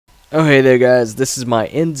Oh hey there guys, this is my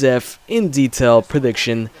in-depth, in-detail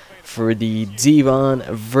prediction for the Devon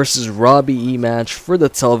versus Robbie E match for the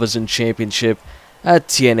television championship at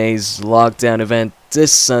TNA's lockdown event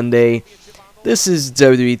this Sunday. This is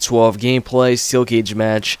WWE 12 gameplay steel cage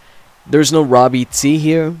match. There's no Robbie T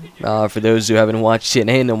here. For those who haven't watched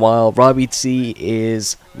TNA in a while, Robbie T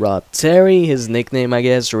is Rob Terry, his nickname I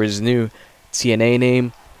guess, or his new TNA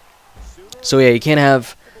name. So yeah, you can't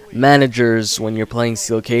have managers when you're playing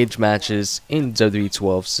steel cage matches in WWE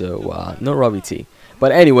 12, so no Robbie T.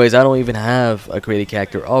 But anyways, I don't even have a created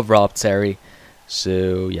character of Rob Terry,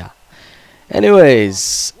 so yeah.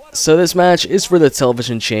 Anyways, so this match is for the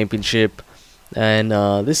television championship, and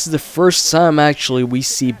this is the first time actually we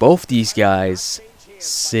see both these guys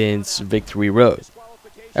since Victory Road.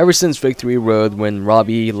 Ever since Victory Road, when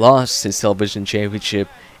Robbie lost his television championship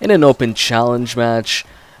in an open challenge match,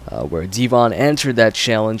 where Devon entered that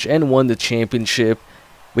challenge and won the championship.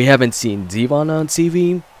 We haven't seen Devon on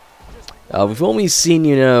TV. We've only seen,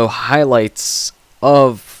 highlights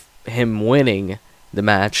of him winning the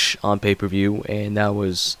match on pay-per-view, and that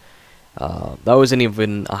wasn't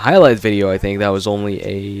even a highlight video. I think that was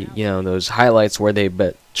only those highlights where they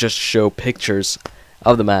just show pictures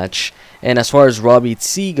of the match. And as far as Robbie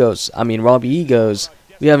E goes,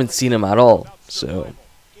 we haven't seen him at all. So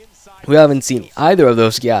we haven't seen either of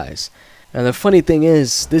those guys. And the funny thing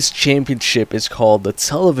is, this championship is called the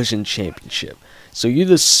Television Championship. So you'd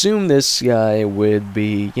assume this guy would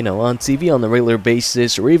be, on TV on a regular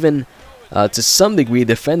basis, or even to some degree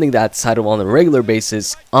defending that title on a regular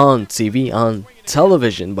basis on TV, on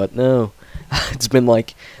television. But no, it's been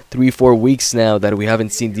like 3-4 weeks now that we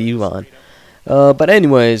haven't seen Devon. But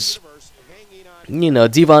anyways,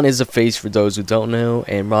 Devon is a face for those who don't know,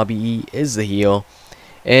 and Robbie E is the heel.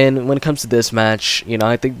 And when it comes to this match,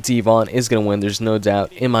 I think Devon is going to win. There's no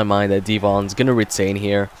doubt in my mind that Devon's going to retain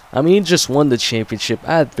here. I mean, he just won the championship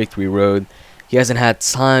at Victory Road. He hasn't had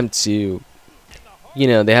time to,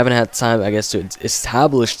 they haven't had time, I guess, to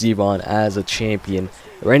establish Devon as a champion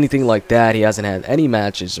or anything like that. He hasn't had any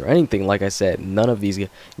matches or anything. Like I said, none of these,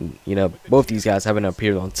 both these guys haven't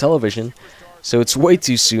appeared on television. So it's way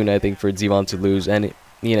too soon, I think, for Devon to lose. And,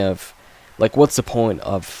 what's the point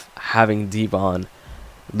of having Devon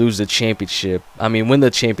lose the championship? I mean, win the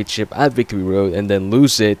championship at Victory Road and then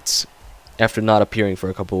lose it after not appearing for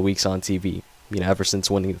a couple of weeks on TV, ever since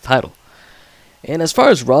winning the title. And as far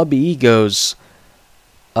as Robbie E goes,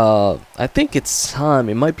 I think it's time.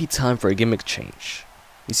 It might be time for a gimmick change.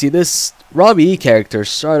 You see, this Robbie E character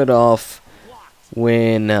started off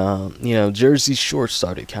when, Jersey Shore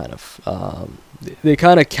started kind of. They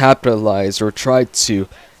kind of capitalized or tried to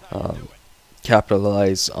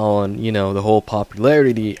capitalize on, the whole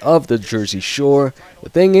popularity of the Jersey Shore. The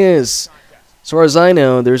thing is, as far as I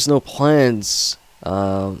know, there's no plans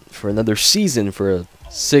for another season, for a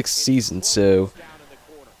 6th season. So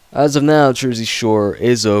as of now, Jersey Shore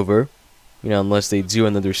is over, unless they do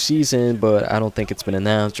another season, but I don't think it's been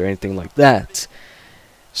announced or anything like that.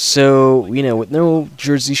 So, with no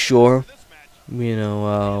Jersey Shore,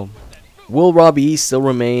 will Robbie E still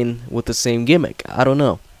remain with the same gimmick? I don't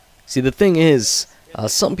know. See, the thing is,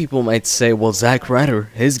 some people might say, well, Zack Ryder,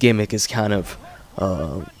 his gimmick is kind of,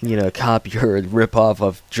 copy or rip off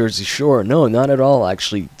of Jersey Shore. No, not at all,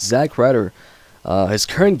 actually. Zack Ryder, his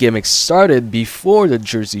current gimmick started before the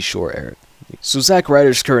Jersey Shore era. So Zack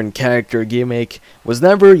Ryder's current character gimmick was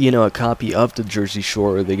never, a copy of the Jersey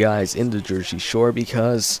Shore or the guys in the Jersey Shore,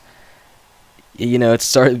 because, it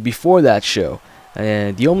started before that show.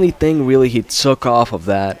 And the only thing really he took off of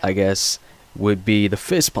that, I guess, would be the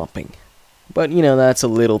fist pumping. But, that's a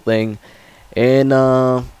little thing. And,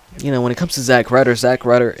 when it comes to Zack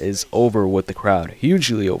Ryder is over with the crowd.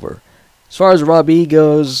 Hugely over. As far as Robbie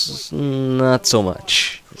goes, not so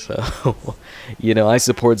much. So, I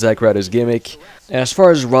support Zack Ryder's gimmick. As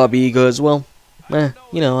far as Robbie goes, well,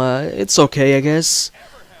 it's okay, I guess.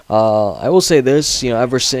 I will say this,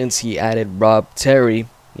 ever since he added Rob Terry,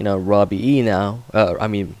 Robbie E now,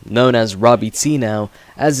 known as Robbie T now,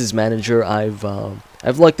 as his manager, I've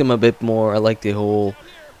liked him a bit more. I like the whole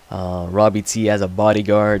Robbie T as a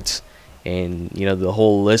bodyguard, and the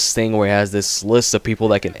whole list thing where he has this list of people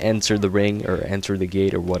that can enter the ring or enter the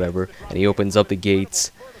gate or whatever, and he opens up the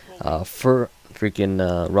gates for freaking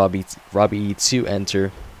Robbie E to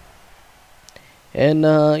enter. And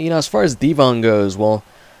as far as Devon goes, well,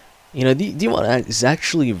 Devon is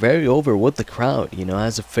actually very over with the crowd,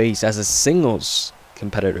 as a face, as a singles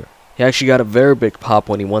competitor. He actually got a very big pop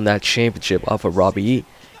when he won that championship off of Robbie E.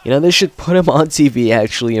 They should put him on TV,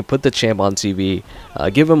 actually, and put the champ on TV.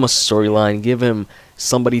 Give him a storyline, give him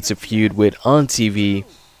somebody to feud with on TV.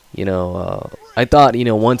 I thought,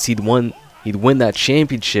 once he'd win that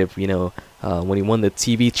championship, when he won the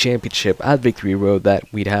TV championship at Victory Road,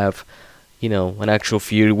 that we'd have, an actual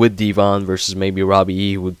feud with Devon versus maybe Robbie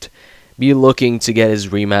E, who would be looking to get his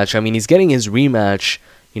rematch. I mean, he's getting his rematch,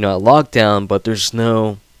 at Lockdown, but there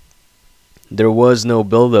was no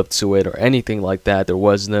build up to it or anything like that. There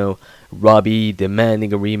was no Robbie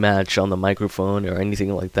demanding a rematch on the microphone or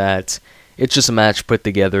anything like that. It's just a match put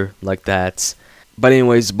together like that. But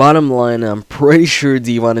anyways, bottom line, I'm pretty sure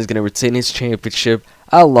Devon is going to retain his championship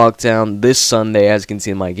at Lockdown this Sunday, as you can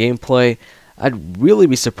see in my gameplay. I'd really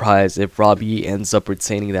be surprised if Robbie ends up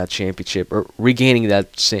retaining that championship or regaining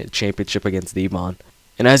that championship against Devon.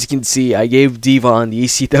 And as you can see, I gave Devon the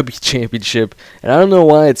ECW championship, and I don't know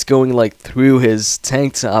why it's going like through his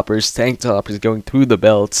tank top is going through the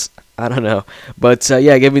belts. I don't know, but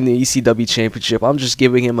yeah, giving the ECW championship, I'm just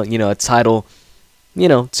giving him a title,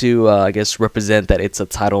 to I guess represent that it's a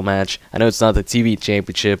title match. I know it's not the TV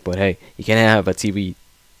championship, but hey, you can't have a TV.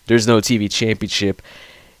 There's no TV championship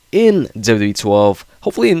in WWE 12.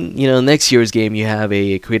 Hopefully, in next year's game, you have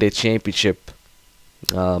a create a championship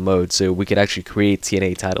mode, so we could actually create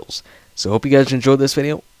TNA titles. So hope you guys enjoyed this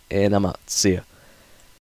video, and I'm out. See ya.